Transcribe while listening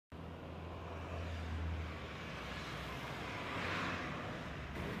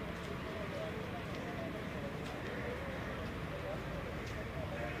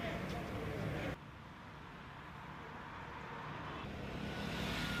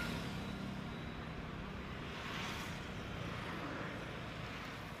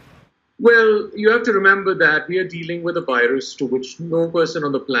Well, you have to remember that we are dealing with a virus to which no person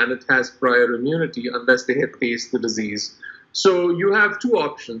on the planet has prior immunity unless they have faced the disease. So you have two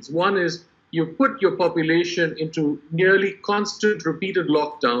options. One is you put your population into nearly constant repeated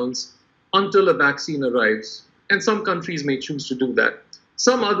lockdowns until a vaccine arrives. And some countries may choose to do that.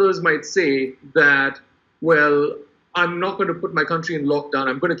 Some others might say that, well, I'm not going to put my country in lockdown.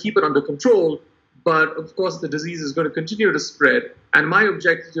 I'm going to keep it under control. But of course, the disease is going to continue to spread. And my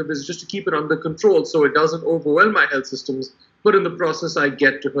objective is just to keep it under control so it doesn't overwhelm my health systems. But in the process, I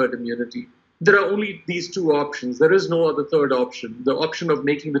get to herd immunity. There are only these two options. There is no other third option. The option of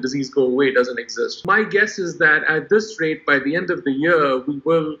making the disease go away doesn't exist. My guess is that at this rate, by the end of the year, we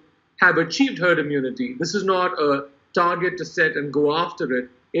will have achieved herd immunity. This is not a target to set and go after it.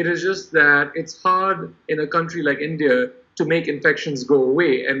 It is just that it's hard in a country like India to make infections go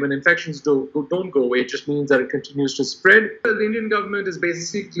away. And when infections don't go away, it just means that it continues to spread. The Indian government is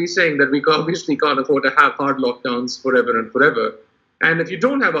basically saying that we obviously can't afford to have hard lockdowns forever and forever. And if you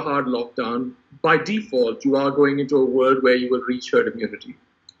don't have a hard lockdown, by default, you are going into a world where you will reach herd immunity.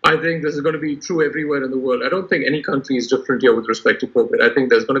 I think this is going to be true everywhere in the world. I don't think any country is different here with respect to COVID. I think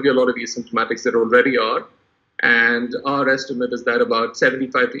there's going to be a lot of asymptomatics that already are. And our estimate is that about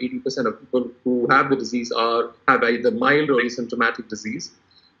 75 to 80% of people who have the disease have either mild or asymptomatic disease.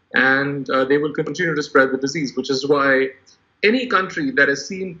 And they will continue to spread the disease, which is why any country that has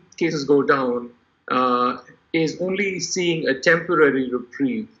seen cases go down is only seeing a temporary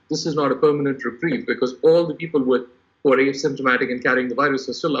reprieve. This is not a permanent reprieve because all the people who are asymptomatic and carrying the virus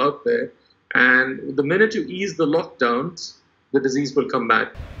are still out there. And the minute you ease the lockdowns, the disease will come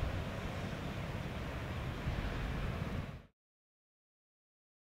back.